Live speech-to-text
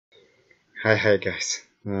Hi guys.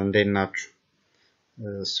 እንዴት ናችሁ?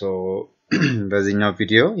 So በዚህኛው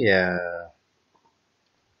ቪዲዮ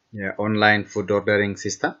የኦንላይን ፉድ ኦርደሪንግ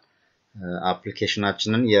ሲስተም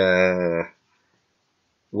አፕሊኬሽናችንን የዌብ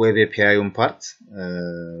API-ውን ፓርት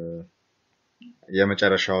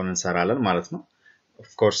የመጨረሻውን እንሰራለን ማለት ነው።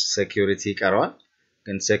 ኦፍ ኮርስ ሴኩሪቲ ይቀረዋል፣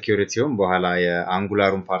 ግን ሴኩሪቲውን በኋላ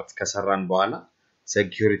የአንጉላሩን ፓርት ከሰራን በኋላ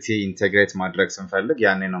ሴኩሪቲ ኢንተግሬት ማድረግ ስንፈልግ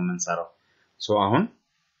ያኔ ነው የምንሰራው። ሶ አሁን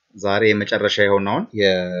ዛሬ የመጨረሻ የሆነውን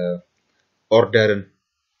የኦርደርን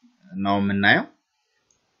ነው የምናየው።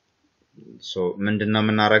 ሶ ምንድነው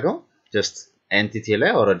የምናደርገው? ጀስት ኤንቲቲ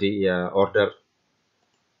ላይ ኦሬዲ የኦርደር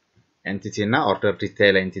ኤንቲቲ እና ኦርደር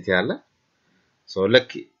ዲቴይል ኤንቲቲ አለ። ሶ ልክ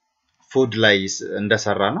ፉድ ላይ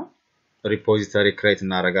እንደሰራ ነው ሪፖዚተሪ ክሬት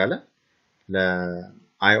እናደርጋለን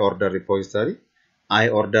ለአይ ኦርደር ሪፖዚተሪ። አይ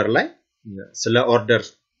ኦርደር ላይ ስለ ኦርደር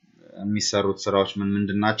የሚሰሩት ስራዎች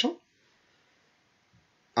ምንድናቸው?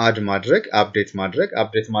 አድ ማድረግ፣ አፕዴት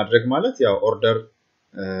ማድረግ ማለት ያው ኦርደር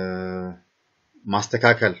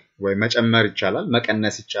ማስተካከል ወይ መጨመር ይቻላል፣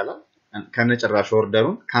 መቀነስ ይቻላል፣ ከነጭራሽ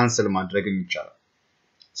ኦርደሩን ካንስል ማድረግም ይቻላል።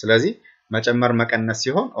 ስለዚህ መጨመር መቀነስ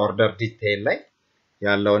ሲሆን ኦርደር ዲቴይል ላይ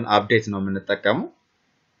ያለውን አፕዴት ነው የምንጠቀመው።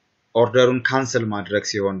 ኦርደሩን ካንስል ማድረግ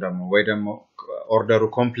ሲሆን ደግሞ ወይ ደግሞ ኦርደሩ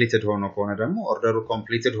ኮምፕሊትድ ሆኖ ከሆነ ደግሞ ኦርደሩ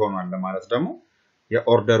ኮምፕሊትድ ሆኗል ለማለት ደግሞ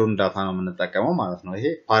የኦርደሩን ዳታ ነው የምንጠቀመው ማለት ነው። ይሄ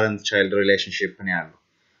ፓረንት ቻይልድ ሪሌሽንሺፕ ነው ያለው።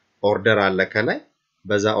 ኦርደር አለ ከላይ፣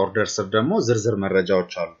 በዛ ኦርደር ስር ደግሞ ዝርዝር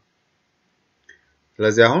መረጃዎች አሉ።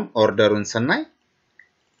 ስለዚህ አሁን ኦርደሩን ስናይ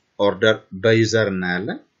ኦርደር በዩዘር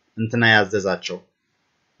እናያለን፣ እንትና ያዘዛቸው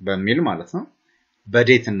በሚል ማለት ነው።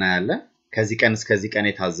 በዴት እናያለን፣ ከዚህ ቀን እስከዚህ ቀን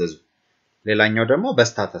የታዘዙ። ሌላኛው ደግሞ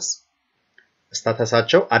በስታተስ፣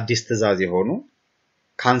 ስታተሳቸው አዲስ ትዕዛዝ የሆኑ፣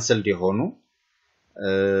 ካንስልድ የሆኑ፣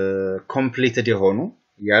 ኮምፕሊትድ የሆኑ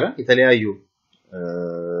ያለ የተለያዩ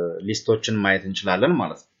ሊስቶችን ማየት እንችላለን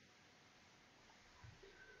ማለት ነው።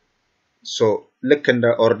 ሶ ልክ እንደ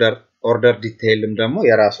ኦርደር ዲቴይልም ደግሞ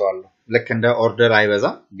የራሱ አለው። ልክ እንደ ኦርደር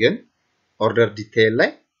አይበዛም፣ ግን ኦርደር ዲቴይል ላይ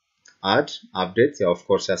አድ አፕዴት ያው ኦፍ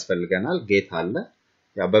ኮርስ ያስፈልገናል። ጌት አለ፣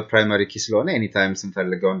 ያው በፕራይመሪ ኪ ስለሆነ ኤኒ ታይም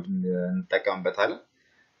ስንፈልገው እንጠቀምበታለን።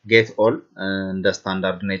 ጌት ኦል እንደ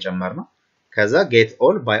ስታንዳርድ ነው የጨመርነው። ከዛ ጌት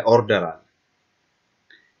ኦል ባይ ኦርደር አለ።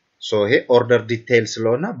 ሶ ይሄ ኦርደር ዲቴይል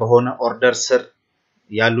ስለሆነ በሆነ ኦርደር ስር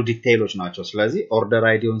ያሉ ዲቴይሎች ናቸው። ስለዚህ ኦርደር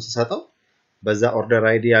አይዲውን ስሰጠው በዛ ኦርደር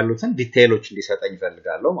አይዲ ያሉትን ዲቴይሎች እንዲሰጠኝ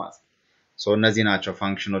ፈልጋለሁ ማለት ነው። ሶ እነዚህ ናቸው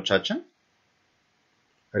ፋንክሽኖቻችን።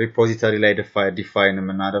 ሪፖዚተሪ ላይ ዲፋይን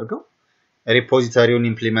የምናደርገው፣ ሪፖዚተሪውን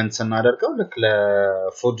ኢምፕሊመንት ስናደርገው ልክ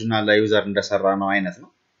ለፉድ እና ለዩዘር እንደሰራ ነው አይነት ነው፣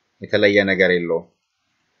 የተለየ ነገር የለውም።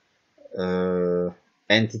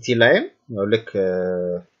 ኤንቲቲ ላይም ልክ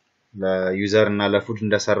ለዩዘር እና ለፉድ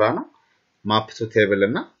እንደሰራ ነው ማፕ ቱ ቴብል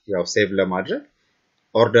እና ያው ሴቭ ለማድረግ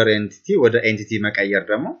ኦርደር ኤንቲቲ ወደ ኤንቲቲ መቀየር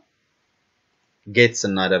ደግሞ ጌት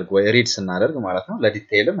ስናደርግ ወይ ሪድ ስናደርግ ማለት ነው።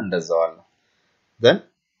 ለዲቴይልም እንደዛው አለ። ዘን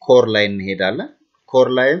ኮር ላይ እንሄዳለን። ኮር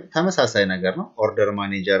ላይም ተመሳሳይ ነገር ነው። ኦርደር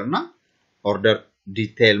ማኔጀር እና ኦርደር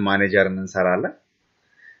ዲቴይል ማኔጀርን እንሰራለን።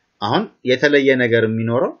 አሁን የተለየ ነገር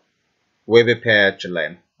የሚኖረው ዌብ API-ያችን ላይ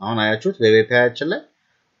ነው። አሁን አያችሁት ዌብ API-ያችን ላይ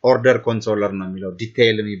ኦርደር ኮንትሮለር ነው የሚለው፣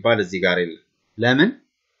 ዲቴይል የሚባል እዚህ ጋር የለም። ለምን?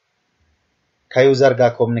 ከዩዘር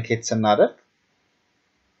ጋር ኮሙኒኬት ስናደርግ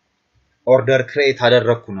ኦርደር ክሬት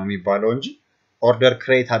አደረኩ ነው የሚባለው እንጂ ኦርደር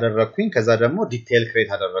ክሬት አደረኩኝ ከዛ ደግሞ ዲቴይል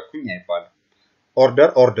ክሬት አደረኩኝ አይባልም።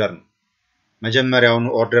 ኦርደር ነው። መጀመሪያውኑ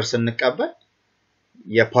ኦርደር ስንቀበል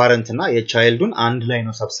የፓረንት እና የቻይልዱን አንድ ላይ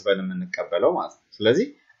ነው ሰብስበን የምንቀበለው ማለት ነው። ስለዚህ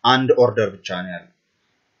አንድ ኦርደር ብቻ ነው ያለው።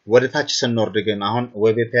 ወደ ታች ስንወርድ ግን አሁን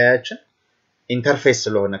ዌብ API-ያችን ኢንተርፌስ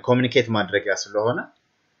ስለሆነ ኮሙኒኬት ማድረጊያ ስለሆነ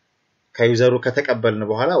ከዩዘሩ ከተቀበልን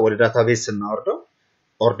በኋላ ወደ ዳታቤዝ ስናወርደው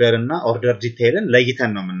ኦርደር እና ኦርደር ዲቴይልን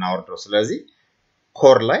ለይተን ነው የምናወርደው። ስለዚህ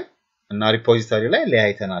ኮር ላይ እና ሪፖዚተሪ ላይ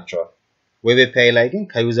ለያይተናቸዋል። ዌብ API ላይ ግን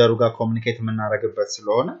ከዩዘሩ ጋር ኮሙኒኬት የምናደርግበት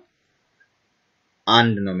ስለሆነ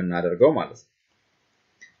አንድ ነው የምናደርገው ማለት ነው።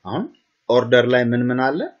 አሁን ኦርደር ላይ ምን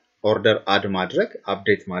አለ? ኦርደር አድ ማድረግ፣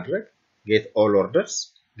 አፕዴት ማድረግ፣ ጌት ኦል ኦርደርስ፣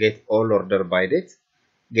 ጌት ኦል ኦርደር ባይ ዴት፣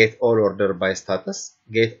 ጌት ኦል ኦርደር ባይ ስታተስ፣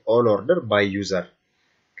 ጌት ኦል ኦርደር ባይ ዩዘር፣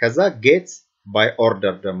 ከዛ ጌት ባይ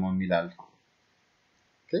ኦርደር ደግሞ የሚላል።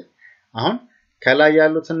 ኦኬ አሁን ከላይ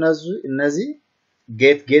ያሉት እነዚህ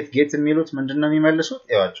ጌት የሚሉት ምንድነው የሚመልሱት?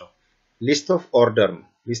 እያቸው ሊስት ኦፍ ኦርደር ነው።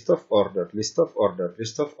 ሊስት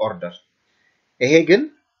ኦፍ ኦርደር። ይሄ ግን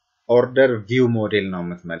ኦርደር ቪው ሞዴል ነው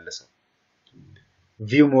የምትመልሰው።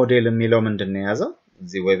 ቪው ሞዴል የሚለው ምንድነው የያዘው?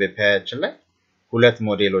 እዚህ ዌብ API-ያችን ላይ ሁለት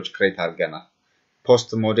ሞዴሎች ክሬት አድርገናል፣ ፖስት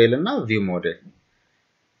ሞዴል እና ቪው ሞዴል።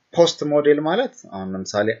 ፖስት ሞዴል ማለት አሁን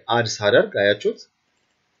ለምሳሌ አድ ሳደርግ አያችሁት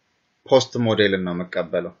ፖስት ሞዴልን ነው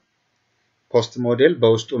የምቀበለው። ፖስት ሞዴል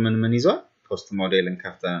በውስጡ ምን ይዟል? ፖስት ሞዴልን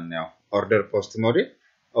ከፍተን ነው ኦርደር ፖስት ሞዴል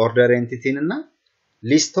ኦርደር ኤንቲቲን እና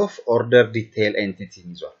ሊስት ኦፍ ኦርደር ዲቴይል ኤንቲቲን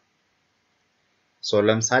ይዟል ሶ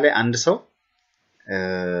ለምሳሌ አንድ ሰው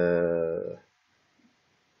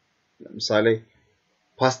ለምሳሌ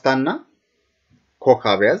ፓስታና ኮካ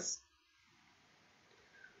ቢያዝ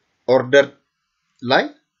ኦርደር ላይ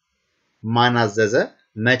ማን አዘዘ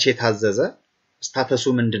መቼ ታዘዘ ስታተሱ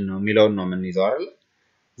ምንድነው የሚለውን ነው የምንይዘው አይደል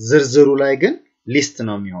ዝርዝሩ ላይ ግን ሊስት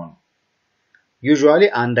ነው የሚሆነው ዩዥዋሊ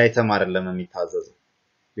አንድ አይተም አይደለም የሚታዘዘው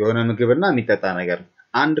የሆነ ምግብና የሚጠጣ ነገር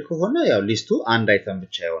አንድ ከሆነ ያው ሊስቱ አንድ አይተም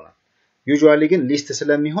ብቻ ይሆናል ዩዥዋሊ ግን ሊስት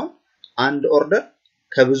ስለሚሆን አንድ ኦርደር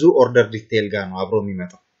ከብዙ ኦርደር ዲቴይል ጋር ነው አብሮ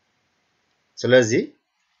የሚመጣው ስለዚህ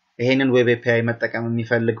ይሄንን ዌብ API መጠቀም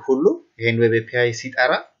የሚፈልግ ሁሉ ይሄን ዌብ API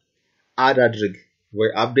ሲጠራ አድ አድርግ ወይ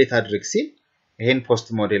አፕዴት አድርግ ሲል ይሄን ፖስት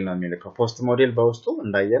ሞዴል ነው የሚልከው ፖስት ሞዴል በውስጡ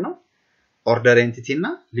እንዳየነው ኦርደር ኤንቲቲ እና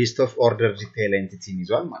ሊስት ኦፍ ኦርደር ዲቴይል ኤንቲቲን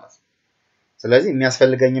ይዟል ማለት ነው ስለዚህ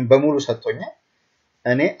የሚያስፈልገኝን በሙሉ ሰጥቶኛል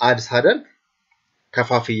እኔ አድ ሳደርግ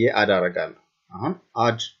ከፋፍዬ አድ አደርጋለሁ አሁን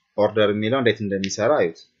አድ ኦርደር የሚለው እንዴት እንደሚሰራ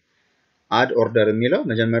አዩት አድ ኦርደር የሚለው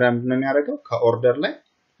መጀመሪያ ምንድነው የሚያደርገው ከኦርደር ላይ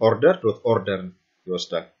order.order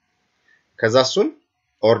ይወስዳል ከዛ እሱን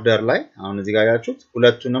ኦርደር ላይ አሁን እዚህ ጋር ያያችሁት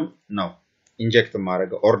ሁለቱንም ነው ኢንጀክት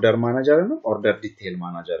ማድረግ ኦርደር ማናጀር ነው ኦርደር ዲቴይል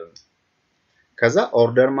ማናጀር ነው ከዛ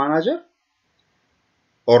ኦርደር ማናጀር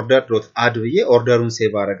order.add ብዬ ኦርደሩን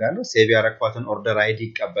ሴቭ አደርጋለሁ ሴቭ ያረኳትን ኦርደር አይዲ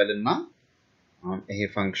ይቀበልና አሁን ይሄ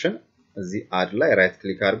ፈንክሽን እዚህ አድ ላይ ራይት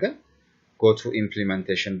ክሊክ አድርገን go to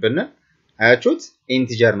implementation ብንል አያችሁት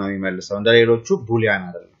ኢንቲጀር ነው የሚመልሰው እንደሌሎቹ ቡሊያን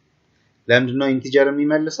አይደለም ለምንድነው ኢንቲጀር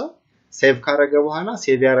የሚመልሰው ሴቭ ካረገ በኋላ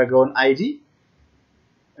ሴቭ ያረጋውን አይዲ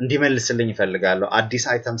እንዲመልስልኝ ይፈልጋለሁ አዲስ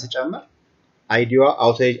አይተም ስጨምር አይዲዋ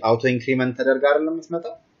አውቶ ኢንክሪመንት ተደርጋ አይደለም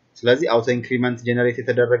የምትመጣው ስለዚህ አውቶ ኢንክሪመንት ጀነሬት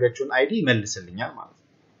የተደረገችውን አይዲ ይመልስልኛል ማለት ነው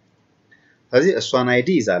ስለዚህ እሷን አይዲ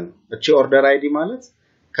ይዛል እቺ ኦርደር አይዲ ማለት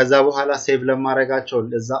ከዛ በኋላ ሴቭ ለማረጋቸው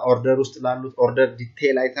እዛ ኦርደር ውስጥ ላሉት ኦርደር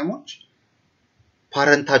ዲቴይል አይተሞች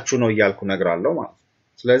ፓረንታችሁ ነው ይያልኩ ነግራለሁ ማለት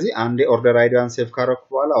ስለዚህ አንዴ ኦርደር አይዲዋን ሴቭ ካረኩ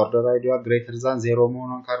በኋላ ኦርደር አይዲዋ ግሬተር ዛን 0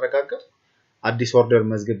 መሆኑን ካረጋገጥ አዲስ ኦርደር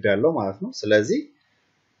መዝግብ ያለው ማለት ነው ስለዚህ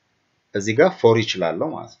እዚህ ጋር ፎር ይችላልው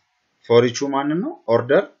ማለት ነው ፎር ኢቹ ማን ነው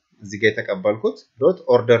ኦርደር እዚህ ጋር የተቀበልኩት ዶት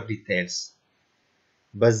ኦርደር ዲቴይልስ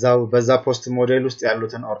በዛ ፖስት ሞዴል ውስጥ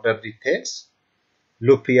ያሉትን ኦርደር ዲቴይልስ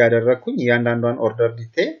ሉፕ ያደረኩኝ እያንዳንዷን ኦርደር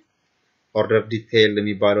ዲቴይል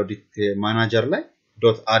የሚባለው ዲቴይል ማናጀር ላይ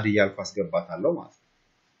ዶት አድ ያልኩ አስገባታለሁ ማለት ነው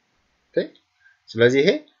ኦኬ ስለዚህ ይሄ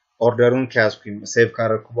ኦርደሩን ከያዝኩኝ ሴቭ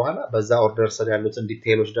ካረኩ በኋላ በዛ ኦርደር ስር ያሉትን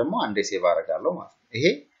ዲቴይሎች ደግሞ አንዴ ሴቭ አደርጋለሁ ማለት ነው ይሄ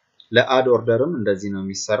ለአድ ኦርደርም እንደዚህ ነው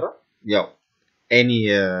የሚሰራ ያው ኤኒ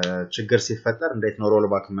ችግር ሲፈጠር እንዴት ነው ሮል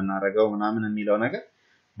ባክ የምናደርገው ምናምን የሚለው ነገር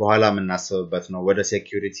በኋላ የምናስብበት ነው ወደ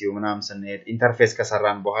ሴኩሪቲው ምናምን ስንሄድ ኢንተርፌስ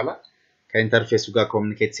ከሰራን በኋላ ከኢንተርፌሱ ጋር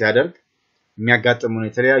ኮሙኒኬት ሲያደርግ የሚያጋጥሙን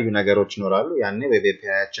የተለያዩ ነገሮች ይኖራሉ ያኔ ዌብ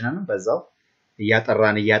API-ያችንን በዛው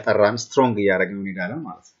እያጠራን ስትሮንግ እያደረግን እንሄዳለን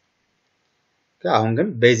ማለት ነው አሁን ግን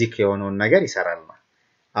ቤዚክ የሆነውን ነገር ይሰራል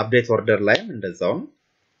አፕዴት ኦርደር ላይም እንደዛው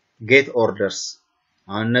ጌት ኦርደርስ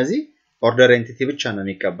አሁን እነዚህ ኦርደር ኤንቲቲ ብቻ ነው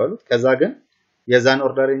የሚቀበሉት ከዛ ግን የዛን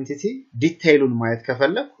ኦርደር ኤንቲቲ ዲቴይሉን ማየት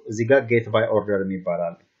ከፈለኩ እዚህ ጋር ጌት ባይ ኦርደር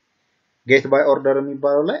የሚባላል ጌት ባይ ኦርደር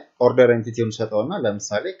የሚባለው ላይ ኦርደር ኤንቲቲውን ሰጠውና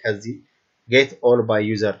ለምሳሌ ከዚህ ጌት ኦል ባይ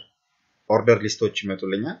ዩዘር ኦርደር ሊስቶች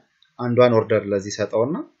ይመጡልኛል አንዷን ኦርደር ለዚህ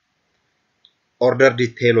ሰጠውና ኦርደር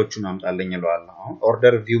ዲቴይሎቹን አምጣልኝ ይለዋለሁ አሁን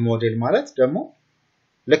ኦርደር ቪው ሞዴል ማለት ደግሞ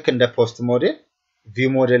ልክ እንደ ፖስት ሞዴል ቪው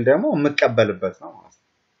ሞዴል ደግሞ የምቀበልበት ነው ማለት ነው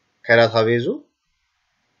ከዳታቤዙ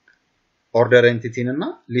ኦርደር ኤንቲቲን እና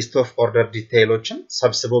ሊስት ኦፍ ኦርደር ዲቴይሎችን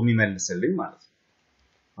ሰብስቦ የሚመልስልኝ ማለት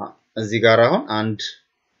ነው እዚህ ጋር አሁን አንድ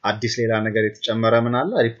አዲስ ሌላ ነገር የተጨመረ ምን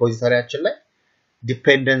አለ ሪፖዚቶሪያችን ላይ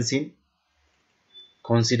ዲፔንደንሲን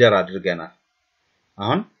ኮንሲደር አድርገናል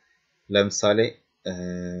አሁን ለምሳሌ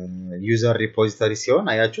ዩዘር ሪፖዚቶሪ ሲሆን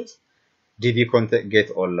አያችሁት db context get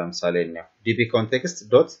all ለምሳሌ ነው db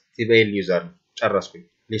context.tbl user ጨረስኩኝ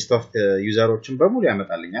ሊስት ኦፍ ዩዘሮችን በሙሉ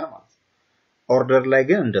ያመጣልኛል ማለት ነው ኦርደር ላይ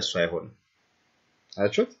ግን እንደሱ አይሆንም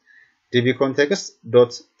አያችሁት db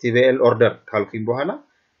context.tbl order ካልኩኝ በኋላ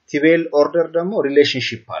tbl order ደግሞ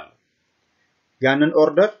ሪሌሽንሺፕ አለ ያንን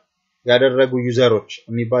ኦርደር ያደረጉ ዩዘሮች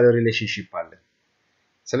የሚባለው ሪሌሽንሺፕ አለ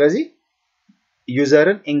ስለዚህ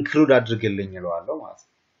ዩዘርን ኢንክሉድ አድርግልኝ ይለዋለሁ ማለት ነው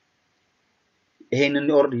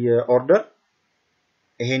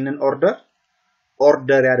ይሄንን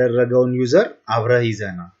ኦርደር ያደረገውን ዩዘር አብረህ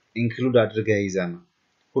ይዘና ኢንክሉድ አድርገህ ይዘና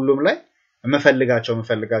ሁሉም ላይ የምፈልጋቸው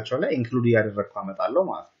ላይ ኢንክሉድ ያደረግኩ አመጣለሁ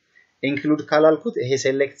ማለት ነው ኢንክሉድ ካላልኩት ይሄ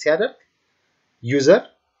ሴሌክት ሲያደርግ ዩዘር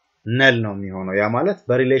ነል ነው የሚሆነው ያ ማለት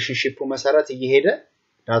በሪሌሽንሺፑ መሰረት እየሄደ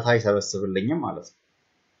ዳታ ይሰበስብልኝ ማለት ነው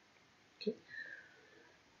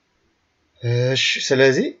እሺ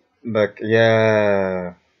ስለዚህ በቃ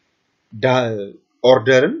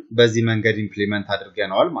ኦርደርን በዚህ መንገድ ኢምፕሊመንት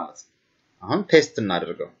አድርገናል ማለት ነው። አሁን ቴስት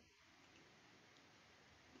እናድርገው።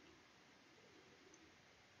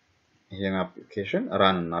 ይሄን አፕሊኬሽን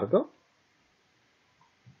ራን እናድርገው።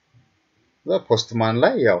 ፖስትማን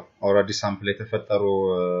ላይ ያው ኦልሬዲ ሳምፕል የተፈጠሩ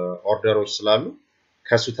ኦርደሮች ስላሉ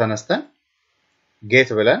ከሱ ተነስተን ጌት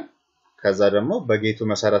ብለን ከዛ ደግሞ በጌቱ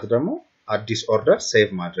መሰረት ደግሞ አዲስ ኦርደር ሴቭ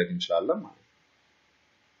ማድረግ እንችላለን ማለት ነው።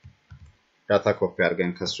 ዳታ ኮፒ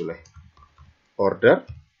አድርገን ከሱ ላይ ኦርደር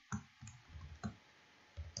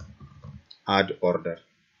አድ ኦርደር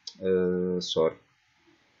ሶሪ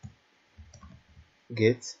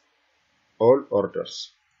ጌት ኦል ኦርደርስ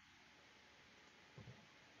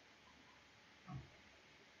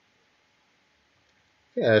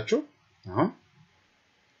ያችሁ አሁን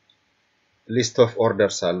ሊስት ኦፍ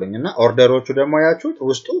ኦርደርስ አለኝና ኦርደሮቹ ደግሞ ያችሁት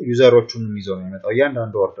ውስጡ ዩዘሮቹን ይዘው ነው የሚመጣው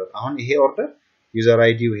እያንዳንዱ ኦርደር። አሁን ይሄ ኦርደር ዩዘር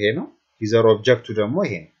አይዲው ይሄ ነው፣ ዩዘር ኦብጀክቱ ደግሞ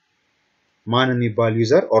ይሄ ነው። ማን የሚባል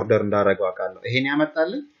ዩዘር ኦርደር እንዳደረገው አውቃለሁ። ይሄን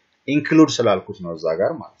ያመጣልኝ ኢንክሉድ ስላልኩት ነው እዛ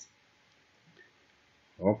ጋር ማለት ነው።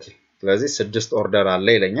 ኦኬ ስለዚህ 6 ኦርደር አለ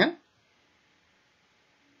ይለኛል።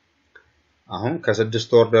 አሁን ከ6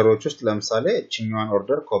 ኦርደሮች ውስጥ ለምሳሌ እቺኛዋን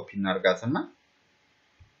ኦርደር ኮፒ እናርጋትና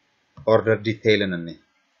ኦርደር ዲቴይልን እንይ።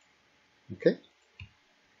 ኦኬ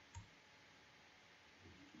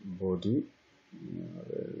ቦዲ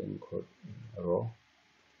ሊንክ ሮ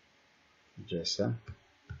ጄሰን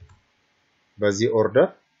በዚህ ኦርደር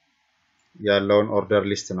ያለውን ኦርደር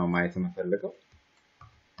ሊስት ነው ማየት የምፈልገው።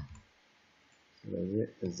 ስለዚህ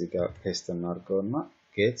እዚህ ጋር ፔስት እናድርገውና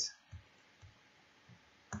ጌት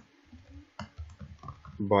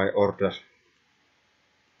ባይ ኦርደር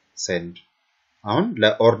ሴንድ። አሁን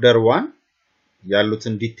ለኦርደር 1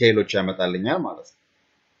 ያሉትን ዲቴይሎች ያመጣልኛል ማለት ነው።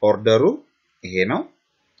 ኦርደሩ ይሄ ነው፣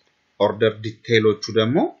 ኦርደር ዲቴይሎቹ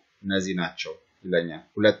ደግሞ እነዚህ ናቸው ይለኛል።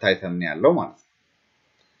 ሁለት አይተም ነው ያለው ማለት ነው።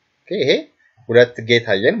 ኦኬ ይሄ ሁለት ጌት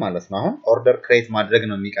አየን ማለት ነው። አሁን ኦርደር ክሬት ማድረግ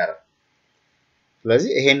ነው የሚቀረው።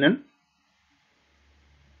 ስለዚህ ይሄንን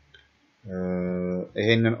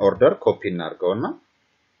ኦርደር ኮፒ እናድርገውና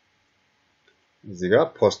እዚህ ጋር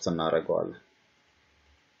ፖስት እናደርገዋለን።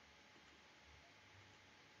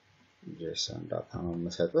 ጄሰን ዳታ ነው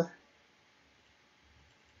የምሰጥህ።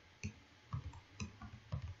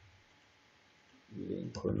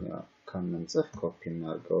 ሊንኩን ከምንጽፍ ኮፒ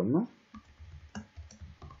እናድርገውና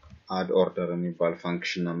አድ ኦርደር የሚባል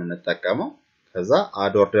ፋንክሽን ነው የምንጠቀመው። ከዛ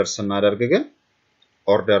አድ ኦርደር ስናደርግ ግን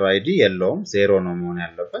ኦርደር አይዲ የለውም፣ 0 ነው መሆን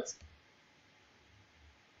ያለበት።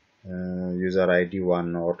 ዩዘር አይዲ 1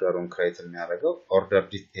 ነው ኦርደሩን ክሬት የሚያደርገው። ኦርደር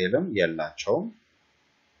ዲቴይልም የላቸውም።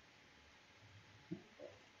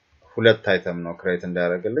 ሁለት አይተም ነው ክሬት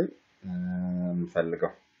እንዲያደርግልኝ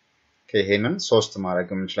የምፈልገው። ይሄንን 3 ማድረግ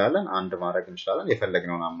እንችላለን፣ 1 ማድረግ እንችላለን፣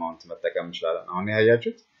 የፈለግነውን አማውንት መጠቀም እንችላለን። አሁን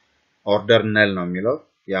ያያችሁት ኦርደር ነል ነው የሚለው፣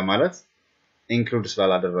 ያ ማለት ኢንክሉድ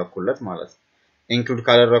ስላላደረኩለት ማለት ነው። ኢንክሉድ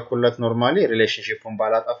ካደረኩለት ኖርማሊ ሪሌሽንሺፑን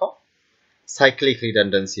ባላጠፋው ሳይክሊክ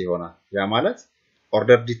ሪደንደንሲ ይሆናል። ያ ማለት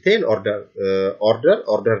ኦርደር ዲቴይል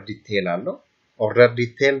ኦርደር ዲቴይል አለው፣ ኦርደር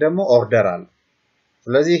ዲቴይል ደግሞ ኦርደር አለው።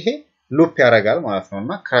 ስለዚህ ይሄ ሉፕ ያደርጋል ማለት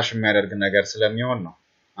ነውና ክራሽ የሚያደርግ ነገር ስለሚሆን ነው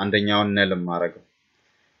አንደኛውን ነል ማድረገው።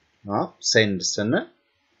 ሴንድ ስንል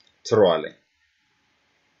ትሩ አለኝ።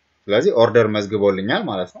 ስለዚህ ኦርደር መዝግቦልኛል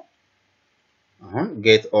ማለት ነው። አሁን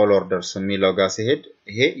ጌት ኦል ኦርደርስ የሚለው ጋር ሲሄድ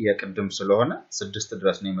ይሄ የቅድም ስለሆነ 6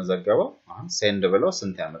 ድረስ ነው የመዘገበው። አሁን ሴንድ ብለው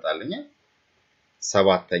ስንት ያመጣልኛል?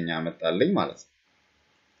 7ኛ ያመጣልኝ ማለት ነው።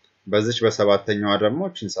 በዚች በሰባተኛዋ ደግሞ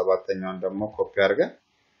እቺን ሰባተኛዋን ደግሞ ኮፒ አድርገን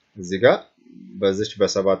እዚህ ጋር በዚች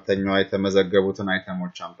በሰባተኛዋ የተመዘገቡትን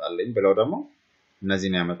አይተሞች አምጣልኝ ብለው ደግሞ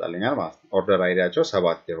እነዚህን ያመጣልኛል ማለት ነው። ኦርደር አይዲያቸው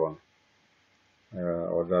 7 የሆነ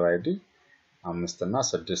ኦርደር አይዲ 5 እና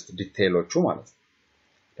 6 ዲቴይሎቹ ማለት ነው።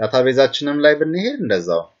 ዳታቤዛችንም ላይ ብንሄድ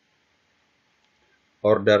እንደዛው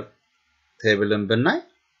ኦርደር ቴብልን ብናይ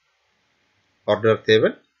ኦርደር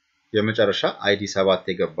ቴብል የመጨረሻ አይዲ 7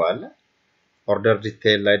 የገባ አለ። ኦርደር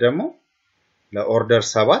ዲቴይል ላይ ደግሞ ለኦርደር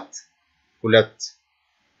 7 ሁለት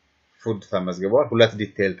ፉድ ተመዝግቧል፣ ሁለት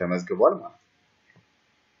ዲቴይል ተመዝግቧል ማለት ነው።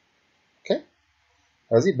 ኦኬ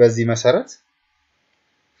ስለዚህ በዚህ መሰረት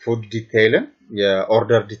ፉድ ዲቴይልን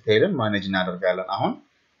የኦርደር ዲቴይልን ማኔጅ እናደርጋለን። አሁን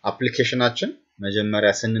አፕሊኬሽናችን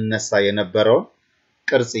መጀመሪያ ስንነሳ የነበረውን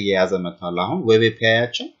ቅርጽ እየያዘ መጥቷል። አሁን ዌብ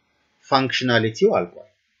ኤፒአይያችን ፋንክሽናሊቲው አልቋል።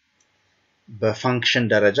 በፋንክሽን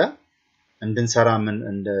ደረጃ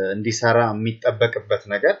እንዲሰራ የሚጠበቅበት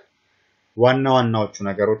ነገር ዋና ዋናዎቹ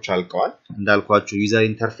ነገሮች አልቀዋል። እንዳልኳችሁ ዩዘር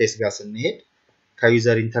ኢንተርፌስ ጋር ስንሄድ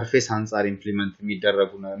ከዩዘር ኢንተርፌስ አንፃር ኢምፕሊመንት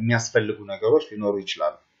የሚያስፈልጉ ነገሮች ሊኖሩ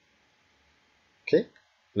ይችላሉ። ኦኬ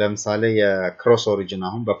ለምሳሌ የክሮስ ኦሪጅን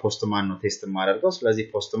አሁን በፖስትማን ነው ቴስት የማደርገው። ስለዚህ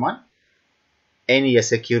ፖስትማን any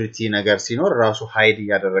የሴኩሪቲ ነገር ሲኖር ራሱ ሃይድ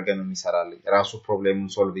ያደረገ ነው የሚሰራልኝ ራሱ ፕሮብሌሙን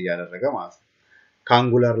ሶልቭ ያደረገ ማለት ነው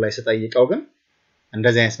ከአንጉላር ላይ ስጠይቀው ግን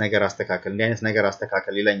እንደዚህ አይነት ነገር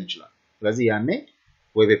አስተካከል ይለኝ ይችላል ስለዚህ ያኔ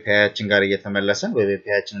ዌብ API-ያችን ጋር እየተመለሰን ዌብ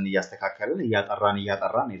API-ያችንን እያስተካከልን እያጠራን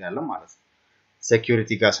እንሄዳለን ማለት ነው ሴኩሪቲ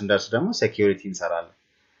ጋር ስንደርስ ደግሞ ሴኩሪቲ እንሰራለን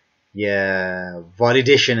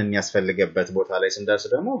የቫሊዴሽን የሚያስፈልግበት ቦታ ላይ ስንደርስ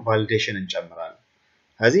ደግሞ ቫሊዴሽን እንጨምራለን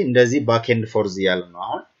ስለዚህ እንደዚህ ባክኤንድ ፎርዝ ያለ ነው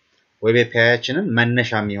አሁን ዌብ API-ያችንን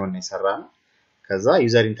መነሻ የሚሆን ይሰራል ከዛ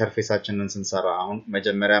ዩዘር ኢንተርፌሳችንን ስንሰራ አሁን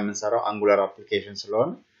መጀመሪያ የምንሰራው አንጉላር አፕሊኬሽን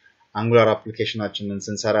ስለሆነ አንጉላር አፕሊኬሽናችንን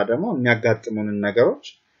ስንሰራ ደግሞ የሚያጋጥሙን ነገሮች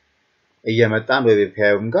እየመጣን ዌብ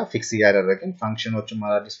API-ውን ጋር ፊክስ ያደረግን ፋንክሽኖችን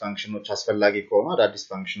አዳዲስ ፋንክሽኖች አስፈላጊ ከሆኑ አዳዲስ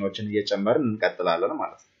ፋንክሽኖችን እየጨመርን እንቀጥላለን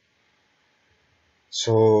ማለት ነው ሶ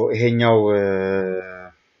ይሄኛው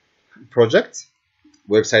ፕሮጀክት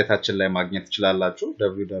ዌብሳይታችን ላይ ማግኘት ትችላላችሁ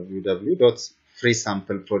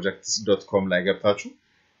www.freesampleprojects.com ላይ ገብታችሁ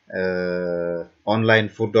ኦንላይን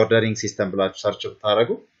ፉድ ኦርደሪንግ ሲስተም ብላችሁ ሰርች ብታረጉ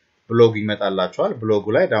ብሎግ ይመጣላችኋል ብሎጉ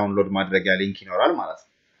ላይ ዳውንሎድ ማድረጊያ ሊንክ ይኖራል ማለት ነው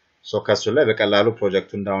ሶ ከሱ ላይ በቀላሉ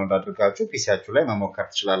ፕሮጀክቱን ዳውንሎድ አድርጋችሁ ፒሲያችሁ ላይ መሞከር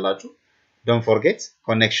ትችላላችሁ don't forget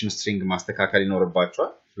connection string ማስተካከል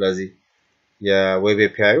ይኖርባችኋል ስለዚህ የዌብ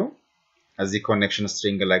API-ዩ እዚህ connection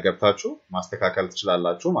string ላይ ገብታችሁ ማስተካከል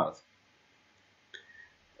ትችላላችሁ ማለት ነው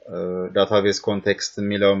database context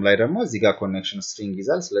የሚለውም ላይ ደግሞ እዚህ ጋር connection string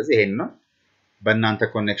ይዛል ስለዚህ ይሄን ነው በእናንተ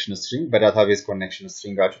connection string በdatabase connection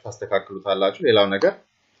string-አችሁ ታስተካክሉታላችሁ ሌላው ነገር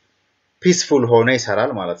peaceful ሆነ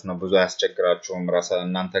ይሰራል ማለት ነው ብዙ አያስቸግራችሁም ራስ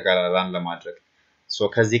እናንተ ጋር ራን ለማድረግ ሶ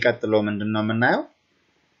ከዚህ ቀጥሎ ምንድነው የምናየው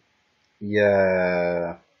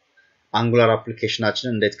የአንጉላር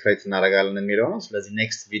አፕሊኬሽናችንን እንዴት ክሬት እናደርጋለን የሚለው ነው ስለዚህ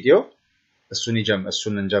ኔክስት ቪዲዮ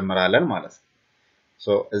እሱን እንጀምራለን ማለት ነው ሶ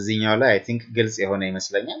እዚህኛው ላይ አይ ቲንክ ግልጽ የሆነ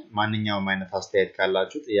ይመስለኛል ማንኛውም አይነት አስተያየት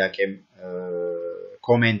ካላችሁ ጥያቄም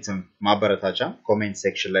ኮሜንትም ማበረታቻም ኮሜንት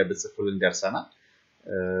ሴክሽን ላይ ብጽፉልን ደርሰናል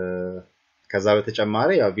ከዛ በተጨማሪ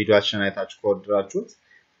ያው ቪዲዮአችንን አይታችሁ ከወደዳችሁት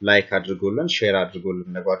ላይክ አድርጉልን ሼር አድርጉልን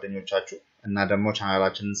ለጓደኞቻችሁ እና ደግሞ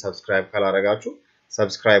ቻናላችንን ሰብስክራይብ ካላረጋችሁ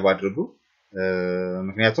ሰብስክራይብ አድርጉ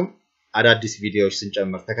ምክንያቱም አዳዲስ ቪዲዮዎች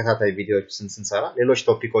ስንጨምር ተከታታይ ቪዲዮዎች ስንሰራ ሌሎች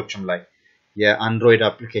ቶፒኮችም ላይ የአንድሮይድ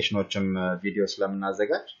አፕሊኬሽኖችም ቪዲዮ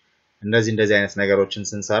ስለምናዘጋጅ እንደዚህ አይነት ነገሮችን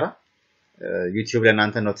ስንሰራ ዩቲዩብ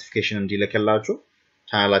ለእናንተ ኖቲፊኬሽን እንዲልክላችሁ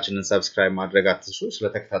ቻናላችንን ሰብስክራይብ ማድረግ አትርሱ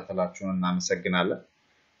ስለተከታተላችሁ እናመሰግናለን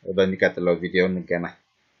በሚቀጥለው ቪዲዮ እንገናኝ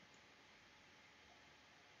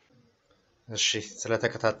እሺ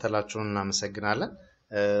ስለተከታተላችሁ እናመሰግናለን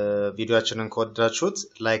ቪዲዮአችንን ከወደዳችሁት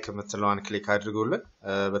ላይክ የምትለዋን ክሊክ አድርጉልን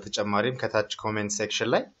በተጨማሪም ከታች ኮሜንት ሴክሽን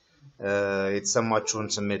ላይ የተሰማችሁን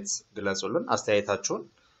ስሜት ግለጹልን አስተያየታችሁን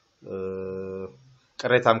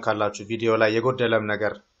ቅሬታም ካላችሁ ቪዲዮ ላይ የጎደለም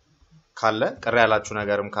ነገር ካለ ቅሬ ያላችሁ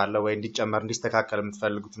ነገርም ካለ ወይ እንዲጨመር እንዲስተካከል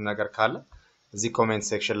የምትፈልጉት ነገር ካለ እዚህ ኮሜንት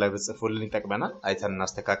ሴክሽን ላይ ብጽፉልን ይጠቅመናል አይተን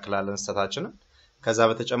እናስተካክላለን ስህተታችንን ከዛ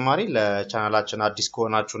በተጨማሪ ለቻናላችን አዲስ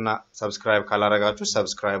ከሆናችሁና ሰብስክራይብ ካላረጋችሁ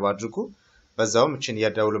ሰብስክራይብ አድርጉ በዛውም እቺን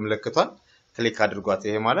የደውል ምልክቷን ክሊክ አድርጓት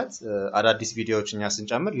ይሄ ማለት አዳዲስ ቪዲዮዎች እኛ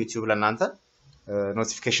ስንጨምር ዩቲዩብ ለእናንተ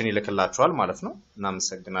ኖቲፊኬሽን ይልክላችኋል ማለት ነው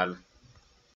እናመሰግናለን